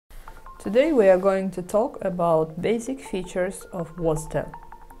Today we are going to talk about basic features of WOZTELL.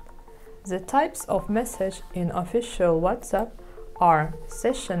 The types of message in official WhatsApp are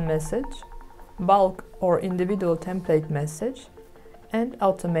session message, bulk or individual template message, and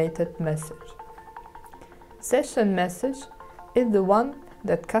automated message. Session message is the one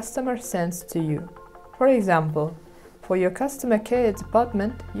that customer sends to you. For example, for your customer care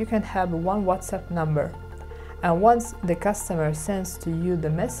department, you can have one WhatsApp number, and once the customer sends to you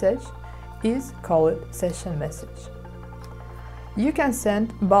the message, is called session message. You can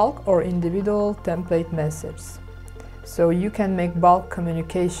send bulk or individual template messages, so you can make bulk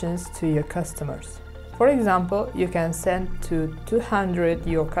communications to your customers. For example, you can send to 200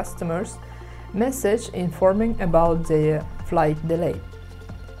 your customers message informing about their flight delay.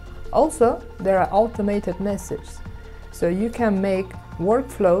 Also, there are automated messages, so you can make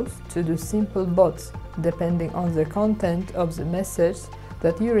workflows to do simple bots depending on the content of the message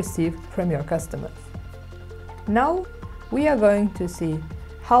that you receive from your customers. Now we are going to see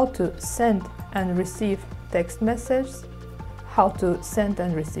how to send and receive text messages, how to send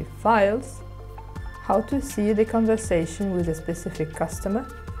and receive files, how to see the conversation with a specific customer,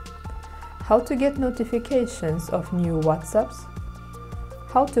 how to get notifications of new WhatsApps,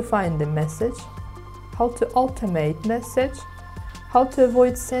 how to find the message, how to automate message, how to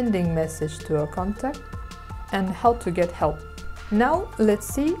avoid sending message to a contact, and how to get help. Now let's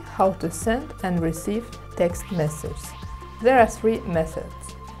see how to send and receive text messages. There are three methods.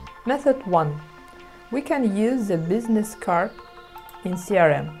 Method 1. We can use the business card in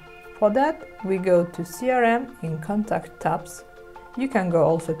CRM. For that, we go to CRM in Contact tabs. You can go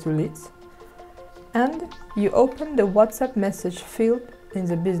also to Leads. And you open the WhatsApp message field in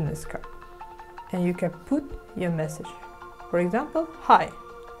the business card. And you can put your message. For example, hi.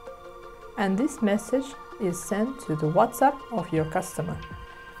 And this message is sent to the WhatsApp of your customer.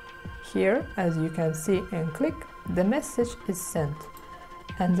 Here, as you can see and click, the message is sent,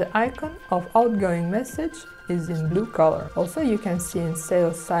 and the icon of outgoing message is in blue color. Also, you can see in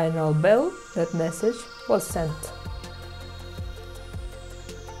sales signal bell that message was sent.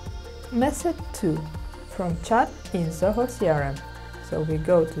 Method 2. From chat in Zoho CRM. So we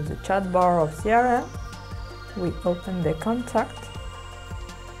go to the chat bar of CRM, we open the contact,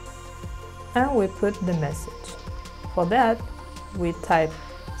 and we put the message. For that, we type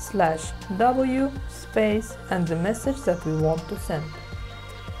 /w space and the message that we want to send.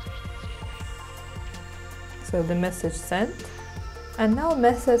 So the message sent. And now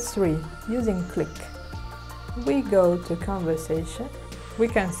method 3, using click. We go to conversation. We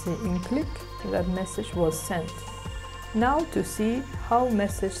can see in click that message was sent. Now to see how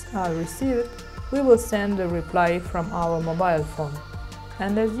messages are received, we will send a reply from our mobile phone.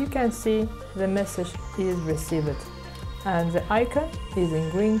 And as you can see, the message is received, and the icon is in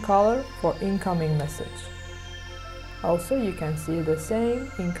green color for incoming message. Also, you can see the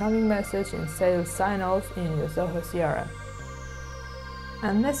same incoming message in sales signals in your Zoho CRM.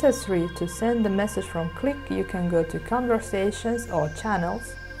 And method 3, to send the message from click, you can go to conversations or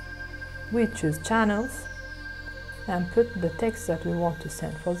channels. We choose channels and put the text that we want to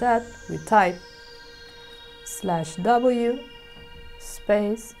send. For that, we type /w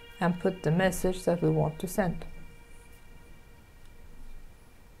space and put the message that we want to send.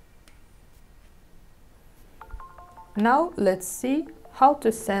 Now let's see how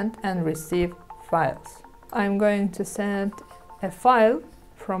to send and receive files. I'm going to send a file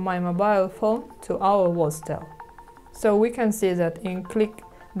from my mobile phone to our WOZTELL. So we can see that in click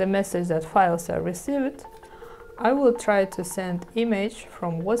the message that files are received. I will try to send image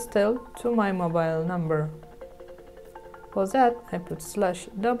from WOZTELL to my mobile number. For that, I put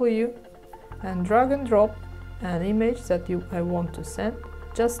 /w and drag and drop an image that I want to send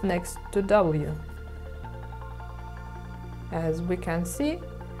just next to W. As we can see,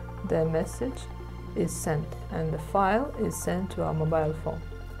 the message is sent and the file is sent to our mobile phone.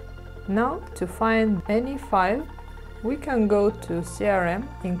 Now, to find any file, we can go to CRM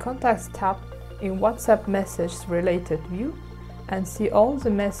in Contacts tab in WhatsApp message related view and see all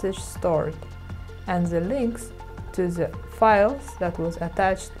the messages stored and the links to the files that was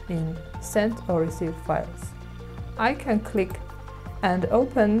attached in sent or received files. I can click and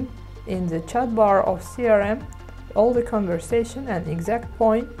open in the chat bar of CRM all the conversation and exact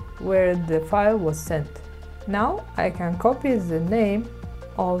point where the file was sent. Now I can copy the name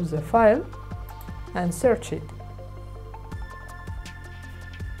of the file and search it.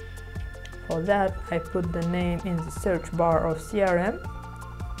 For that, I put the name in the search bar of CRM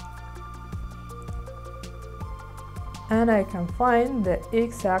and I can find the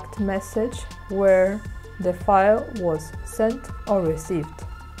exact message where the file was sent or received.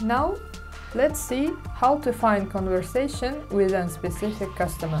 Now Let's see how to find conversation with a specific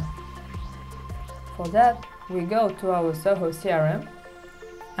customer. For that, we go to our Zoho CRM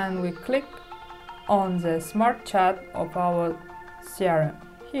and we click on the Smart Chat of our CRM.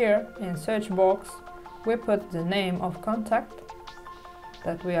 Here in search box, we put the name of contact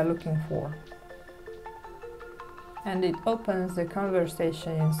that we are looking for. And it opens the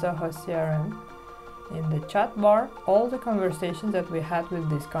conversation in Zoho CRM. In the chat bar, all the conversations that we had with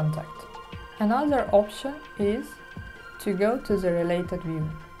this contact. Another option is to go to the related view.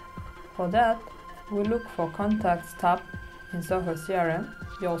 For that, we look for Contacts tab in Zoho CRM.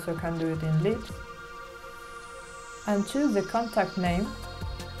 You also can do it in Leads. And choose the contact name.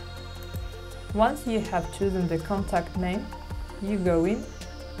 Once you have chosen the contact name, you go in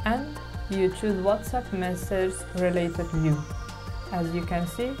and you choose WhatsApp message related view. As you can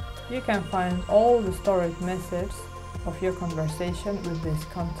see, you can find all the stored messages of your conversation with this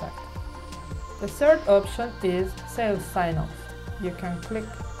contact. The third option is Sales Sign-Off. You can click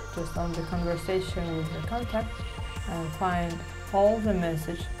just on the conversation with the contact and find all the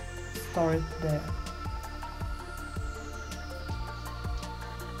messages stored there.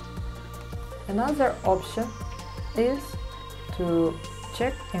 Another option is to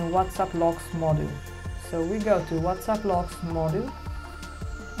check in WhatsApp Logs module. So we go to WhatsApp Logs module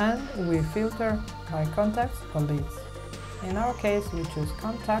and we filter by contacts or leads. In our case, we choose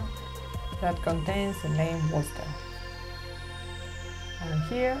contact that contains the name WOZTELL. And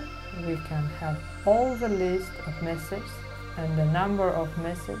here we can have all the list of messages and the number of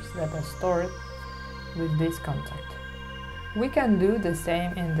messages that are stored with this contact. We can do the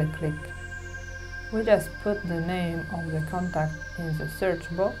same in the click. We just put the name of the contact in the search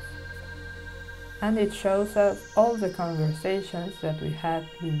box and it shows us all the conversations that we had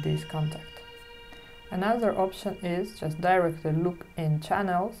with this contact. Another option is just directly look in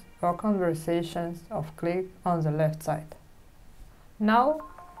channels or conversations of click on the left side. Now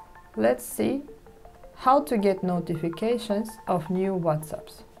let's see how to get notifications of new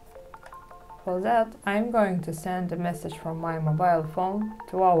WhatsApps. For that, I'm going to send a message from my mobile phone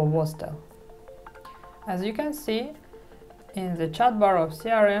to our WOZTELL. As you can see, in the chat bar of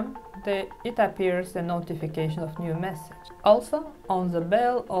CRM, it appears the notification of new message. Also, on the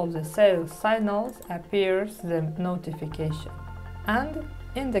bell of the sales signals appears the notification. And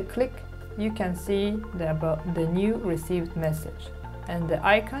in the click, you can see the new received message. And the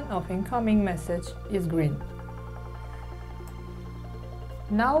icon of incoming message is green.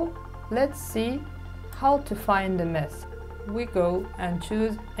 Now, let's see how to find the message. We go and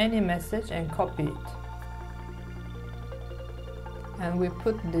choose any message and copy it. And we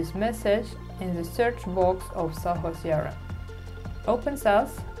put this message in the search box of Zoho CRM. Opens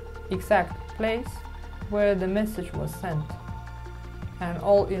us exact place where the message was sent and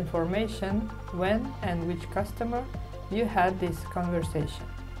all information when and which customer you had this conversation.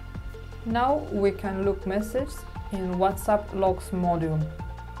 Now we can look messages in WhatsApp Logs module.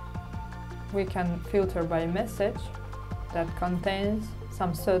 We can filter by message that contains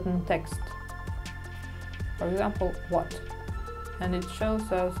some certain text. For example, what? And it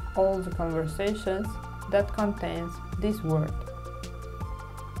shows us all the conversations that contains this word.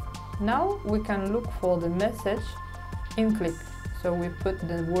 Now we can look for the message in click. So we put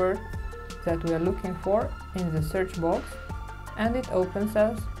the word that we are looking for in the search box and it opens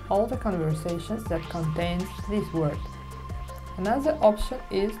us all the conversations that contains this word. Another option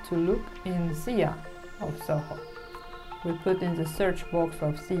is to look in SIA of Zoho. We put in the search box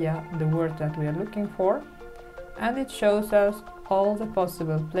of SIA the word that we are looking for and it shows us all the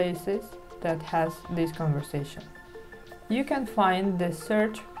possible places that has this conversation. You can find the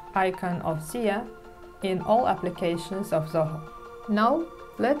search icon of SIA in all applications of Zoho. Now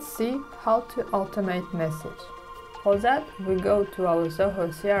let's see how to automate message. For that, we go to our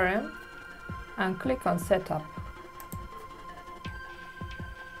Zoho CRM and click on Setup.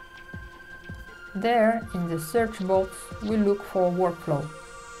 There, in the search box, we look for workflow.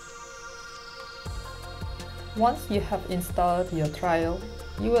 Once you have installed your trial,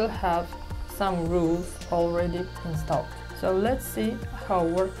 you will have some rules already installed. So let's see how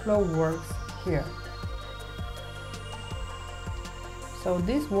workflow works here. So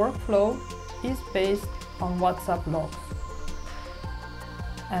this workflow is based on WhatsApp logs.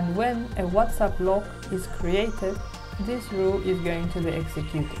 And when a WhatsApp log is created, this rule is going to be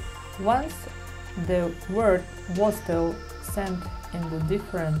executed. Once the word WOZTELL sent in the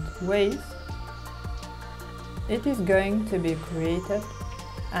different ways, it is going to be created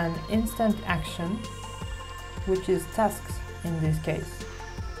an instant action, which is tasks in this case.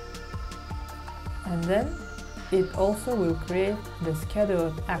 And then it also will create the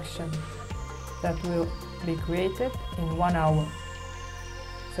scheduled action that will be created in 1 hour.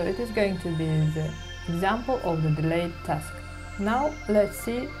 So it is going to be the example of the delayed task. Now let's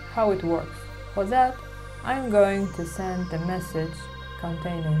see how it works. For that, I'm going to send a message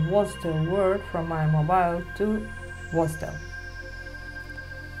containing WOZTELL word from my mobile to WOZTELL.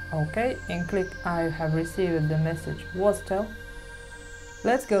 OK, and click I have received the message WOZTELL.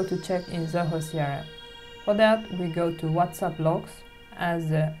 Let's go to check in Zoho CRM. For that, we go to WhatsApp logs. As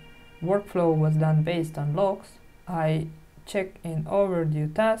the workflow was done based on logs, I check in overdue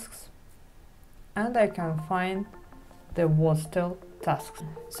tasks and I can find the WOZTELL tasks.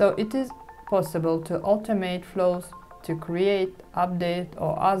 So it is possible to automate flows to create, update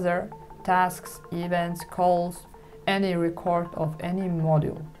or other tasks, events, calls, any record of any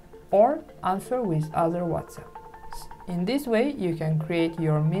module, or answer with other WhatsApp. In this way, you can create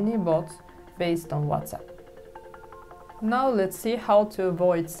your mini bots based on WhatsApp. Now let's see how to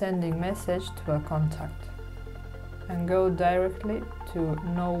avoid sending message to a contact and go directly to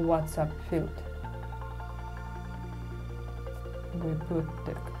No WhatsApp field. We put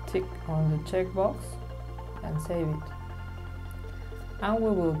the tick on the checkbox and save it. And we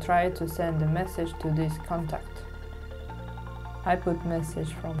will try to send a message to this contact. I put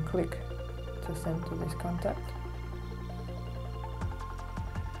message from click to send to this contact.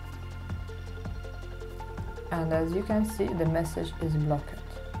 And as you can see, the message is blocked.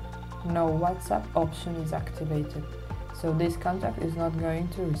 No WhatsApp option is activated, so this contact is not going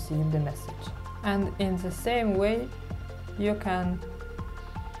to receive the message. And in the same way, you can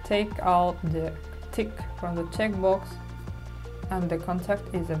take out the tick from the checkbox and the contact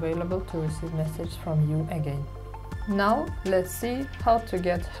is available to receive message from you again. Now let's see how to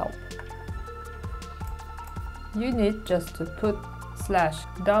get help. You need just to put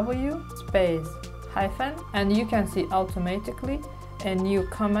 /w space hyphen and you can see automatically a new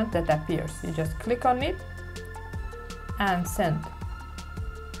comment that appears. You just click on it and send.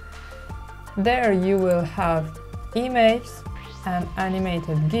 There you will have images and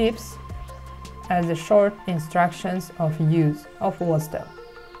animated GIFs as the short instructions of use of WOZTELL.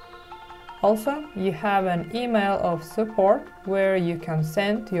 Also, you have an email of support where you can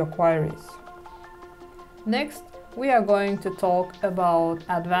send your queries. Next, we are going to talk about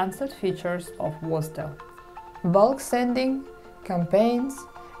advanced features of WOZTELL, bulk sending, campaigns,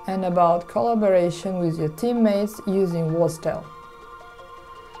 and about collaboration with your teammates using WOZTELL.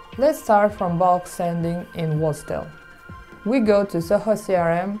 Let's start from bulk sending in WOZTELL. We go to Zoho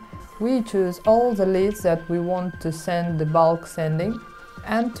CRM, we choose all the leads that we want to send the bulk sending,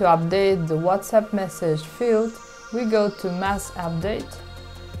 and to update the WhatsApp message field, we go to Mass Update,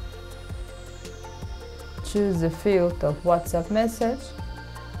 choose the field of WhatsApp message,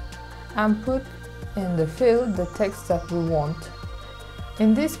 and put in the field the text that we want.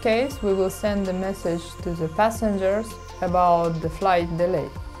 In this case, we will send the message to the passengers about the flight delay.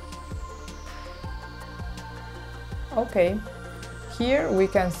 OK, here we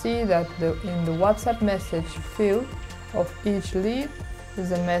can see that in the WhatsApp message field of each lead,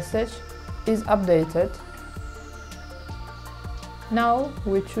 the message is updated. Now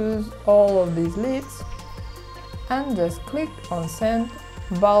we choose all of these leads and just click on Send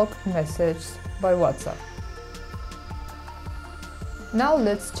Bulk Message by WhatsApp. Now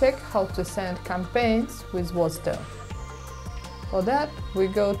let's check how to send campaigns with WOZTELL. For that, we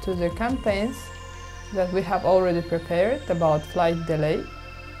go to the campaigns that we have already prepared about flight delay.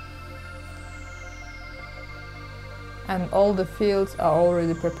 And all the fields are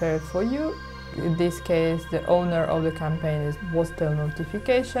already prepared for you. In this case, the owner of the campaign is WOZTELL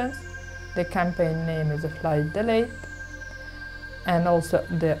Notifications. The campaign name is a flight delay. And also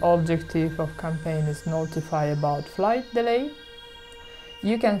the objective of campaign is notify about flight delay.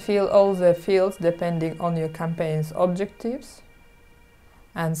 You can fill all the fields depending on your campaign's objectives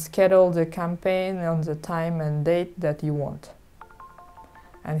and schedule the campaign on the time and date that you want.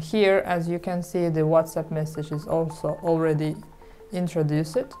 And here, as you can see, the WhatsApp message is also already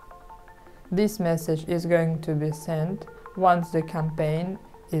introduced. This message is going to be sent once the campaign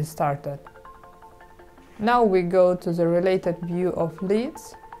is started. Now we go to the related view of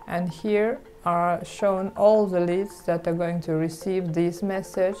leads, and here are shown all the leads that are going to receive this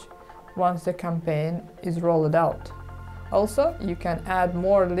message once the campaign is rolled out. Also, you can add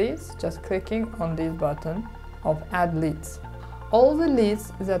more leads just clicking on this button of Add Leads. All the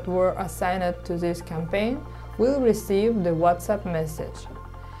leads that were assigned to this campaign will receive the WhatsApp message.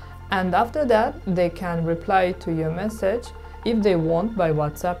 And after that, they can reply to your message if they want by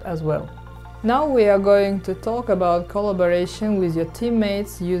WhatsApp as well. Now we are going to talk about collaboration with your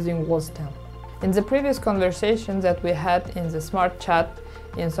teammates using WOZTELL. In the previous conversation that we had in the Smart Chat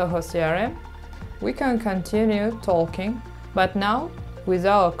in Zoho CRM, we can continue talking, but now with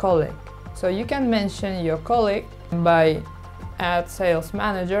our colleague. So you can mention your colleague by @sales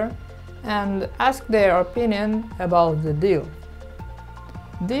manager and ask their opinion about the deal.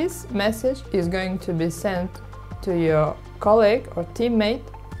 This message is going to be sent to your colleague or teammate,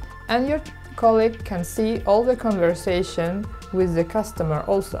 and your colleague can see all the conversation with the customer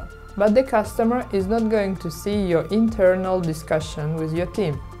also. But the customer is not going to see your internal discussion with your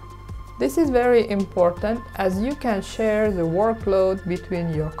team. This is very important as you can share the workload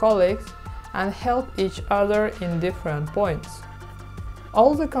between your colleagues and help each other in different points.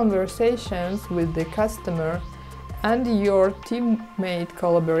 All the conversations with the customer and your teammate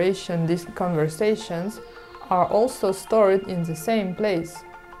collaboration, these conversations are also stored in the same place.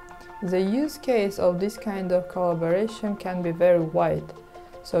 The use case of this kind of collaboration can be very wide,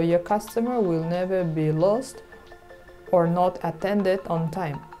 so your customer will never be lost or not attended on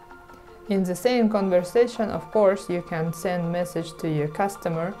time. In the same conversation, of course, you can send message to your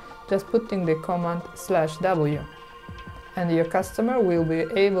customer just putting the command /w, and your customer will be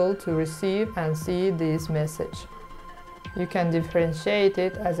able to receive and see this message. You can differentiate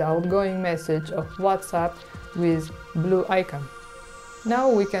it as an outgoing message of WhatsApp with blue icon. Now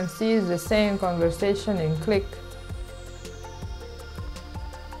we can see the same conversation in Click.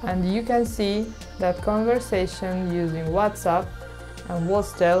 And you can see that conversation using WhatsApp and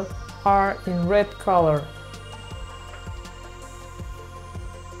WOZTELL are in red color.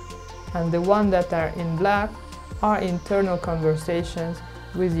 And the ones that are in black are internal conversations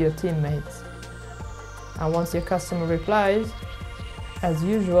with your teammates. And once your customer replies, as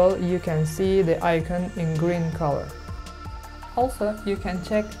usual, you can see the icon in green color. Also, you can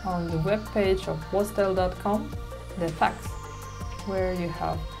check on the web page of WOZTELL.com the facts, where you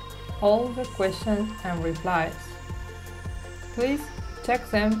have all the questions and replies. Please check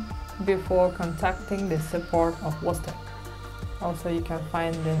them before contacting the support of WOZTELL. Also, you can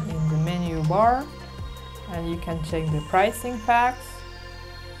find them in the menu bar, and you can check the pricing facts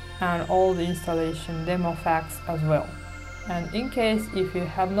and all the installation demo facts as well. And in case if you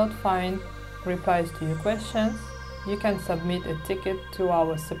have not found replies to your questions, you can submit a ticket to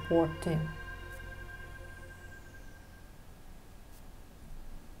our support team.